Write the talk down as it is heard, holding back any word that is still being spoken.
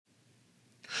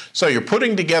So you're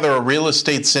putting together a real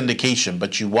estate syndication,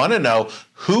 but you want to know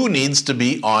who needs to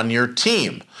be on your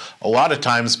team. A lot of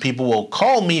times people will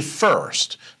call me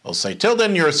first. They'll say,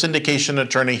 Tilden, you're a syndication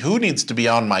attorney. Who needs to be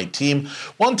on my team?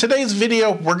 Well, in today's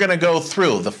video, we're going to go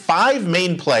through the 5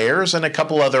 main players and a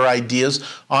couple other ideas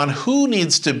on who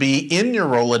needs to be in your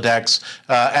Rolodex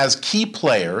as key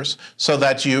players so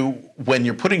that when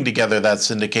you're putting together that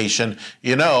syndication,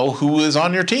 you know who is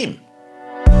on your team.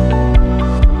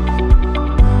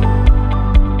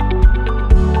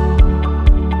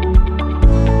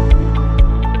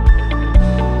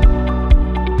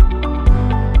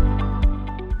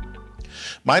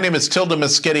 My name is Tilden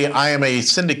Moschetti. I am a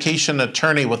syndication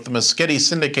attorney with the Moschetti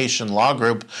Syndication Law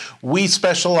Group. We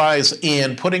specialize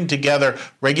in putting together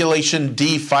Regulation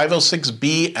D,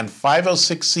 506B, and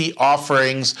 506C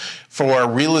offerings for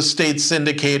real estate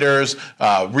syndicators,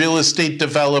 real estate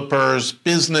developers,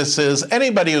 businesses,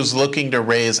 anybody who's looking to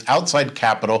raise outside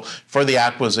capital for the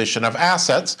acquisition of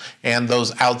assets, and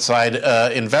those outside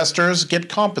investors get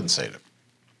compensated.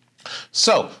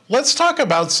 So let's talk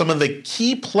about some of the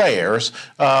key players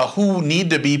who need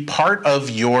to be part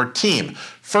of your team.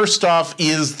 First off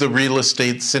is the real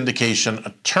estate syndication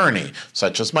attorney,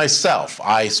 such as myself.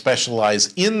 I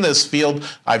specialize in this field.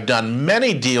 I've done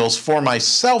many deals for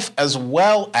myself as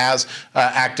well as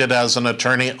acted as an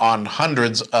attorney on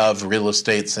hundreds of real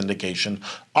estate syndication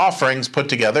offerings put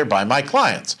together by my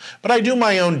clients. But I do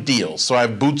my own deals, so I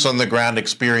have boots on the ground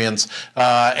experience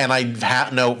and I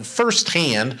know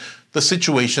firsthand the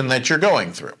situation that you're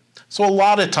going through. So a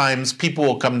lot of times people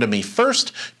will come to me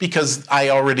first because I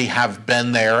already have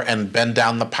been there and been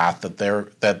down the path that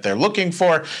they're looking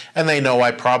for, and they know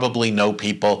I probably know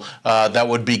people that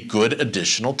would be good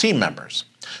additional team members.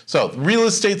 So, real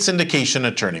estate syndication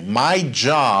attorney, my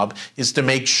job is to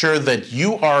make sure that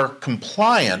you are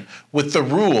compliant with the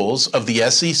rules of the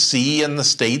SEC and the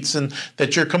states, and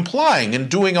that you're complying and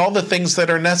doing all the things that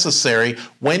are necessary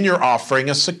when you're offering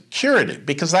a security,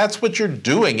 because that's what you're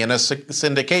doing in a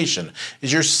syndication,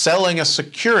 is you're selling a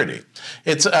security.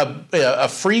 It's a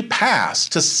free pass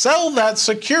to sell that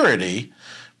security,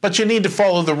 but you need to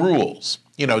follow the rules.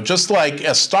 You know, just like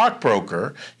a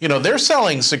stockbroker, you know, they're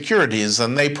selling securities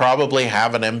and they probably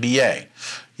have an MBA.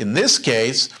 In this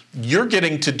case, you're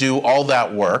getting to do all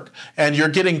that work and you're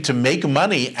getting to make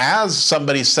money as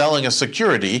somebody selling a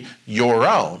security, your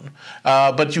own,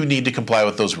 but you need to comply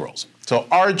with those rules. So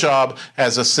our job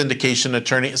as a syndication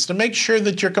attorney is to make sure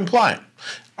that you're compliant.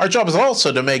 Our job is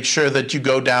also to make sure that you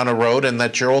go down a road and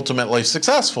that you're ultimately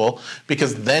successful,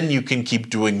 because then you can keep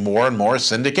doing more and more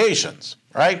syndications,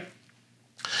 right?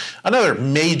 Another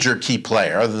major key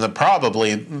player,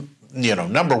 probably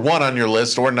number 1 on your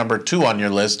list or number 2 on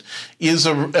your list, is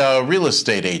a real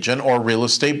estate agent or real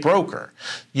estate broker.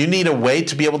 You need a way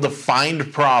to be able to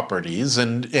find properties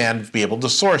and be able to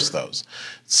source those.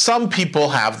 Some people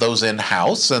have those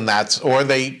in-house, or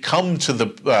they come to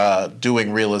the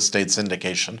doing real estate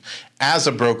syndication as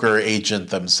a broker agent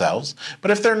themselves.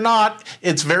 But if they're not,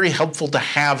 it's very helpful to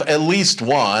have at least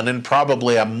one and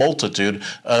probably a multitude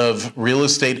of real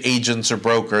estate agents or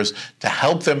brokers to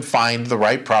help them find the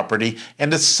right property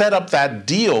and to set up that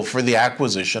deal for the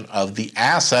acquisition of the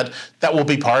asset that will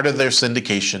be part of their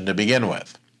syndication to begin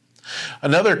with.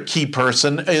 Another key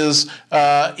person is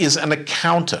an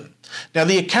accountant. Now,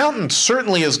 the accountant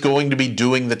certainly is going to be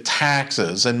doing the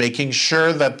taxes and making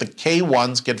sure that the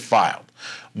K-1s get filed.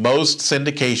 Most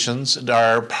syndications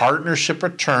are partnership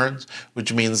returns,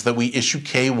 which means that we issue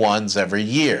K-1s every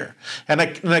year. And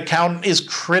an accountant is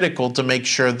critical to make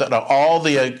sure that all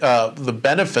the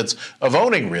benefits of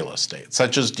owning real estate,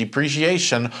 such as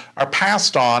depreciation, are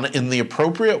passed on in the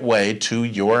appropriate way to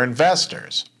your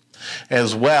investors,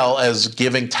 as well as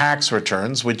giving tax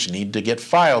returns, which need to get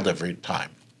filed every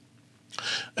time.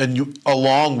 And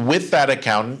along with that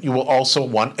accountant, you will also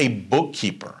want a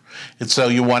bookkeeper. And so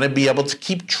you want to be able to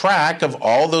keep track of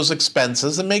all those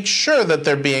expenses and make sure that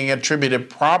they're being attributed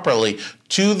properly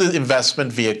to the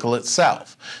investment vehicle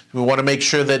itself. We want to make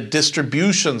sure that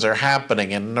distributions are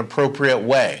happening in an appropriate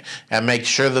way and make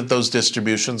sure that those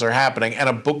distributions are happening, and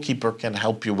a bookkeeper can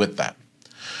help you with that.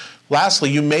 Lastly,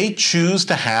 you may choose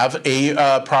to have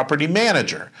a property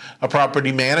manager. A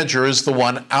property manager is the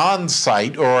one on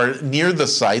site or near the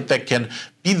site that can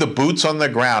be the boots on the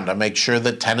ground to make sure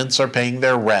that tenants are paying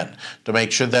their rent, to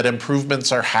make sure that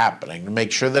improvements are happening, to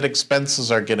make sure that expenses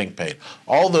are getting paid.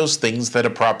 All those things that a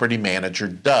property manager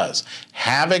does.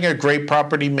 Having a great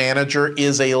property manager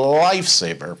is a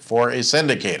lifesaver for a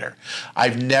syndicator.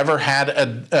 I've never had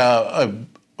a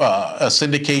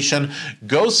syndication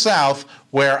go south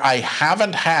where I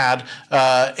haven't had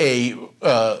a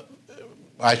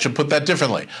I should put that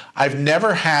differently. I've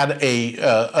never had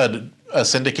a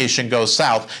syndication go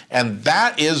south, and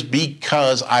that is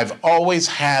because I've always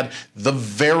had the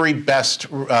very best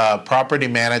property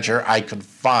manager I could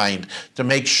find to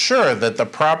make sure that the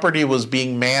property was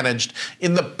being managed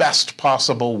in the best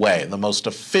possible way, the most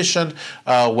efficient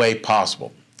way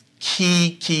possible.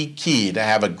 Key to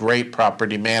have a great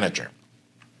property manager.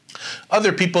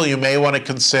 Other people you may want to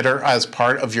consider as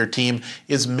part of your team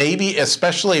is maybe,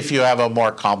 especially if you have a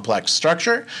more complex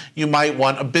structure, you might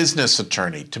want a business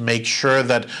attorney to make sure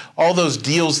that all those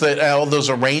deals, all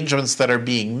those arrangements that are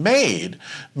being made,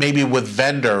 maybe with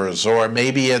vendors, or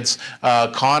maybe it's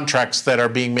contracts that are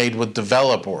being made with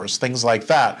developers, things like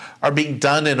that, are being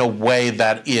done in a way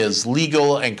that is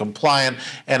legal and compliant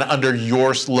and under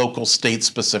your local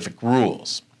state-specific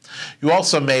rules. You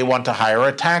also may want to hire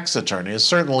a tax attorney,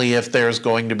 certainly if there's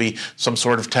going to be some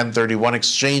sort of 1031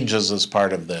 exchanges as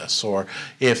part of this, or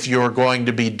if you're going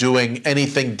to be doing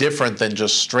anything different than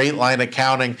just straight line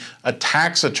accounting, a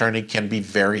tax attorney can be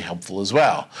very helpful as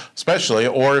well, especially,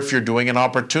 or if you're doing an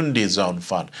opportunity zone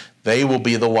fund. They will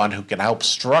be the one who can help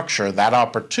structure that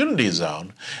opportunity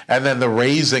zone, and then the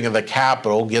raising of the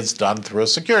capital gets done through a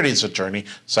securities attorney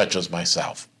such as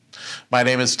myself. My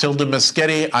name is Tilden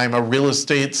Moschetti. I'm a real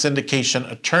estate syndication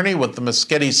attorney with the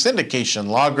Moschetti Syndication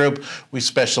Law Group. We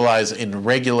specialize in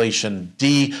Regulation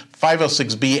D,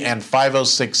 506B, and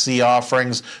 506C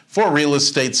offerings for real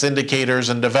estate syndicators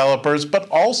and developers, but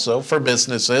also for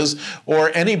businesses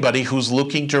or anybody who's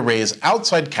looking to raise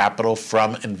outside capital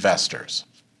from investors.